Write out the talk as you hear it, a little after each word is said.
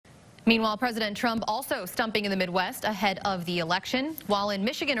Meanwhile, President Trump also stumping in the Midwest ahead of the election. While in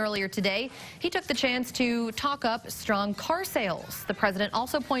Michigan earlier today, he took the chance to talk up strong car sales. The president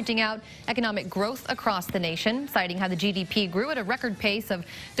also pointing out economic growth across the nation, citing how the GDP grew at a record pace of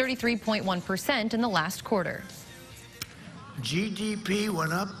 33.1% in the last quarter. GDP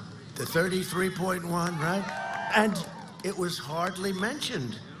went up to 33.1, right? And it was hardly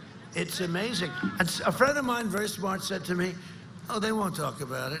mentioned. It's amazing. And a friend of mine, very smart, said to me, "Oh, they won't talk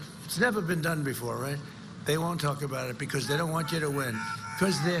about it. It's never been done before, right? They won't talk about it because they don't want you to win.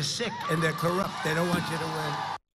 Because they're sick and they're corrupt. They don't want you to win."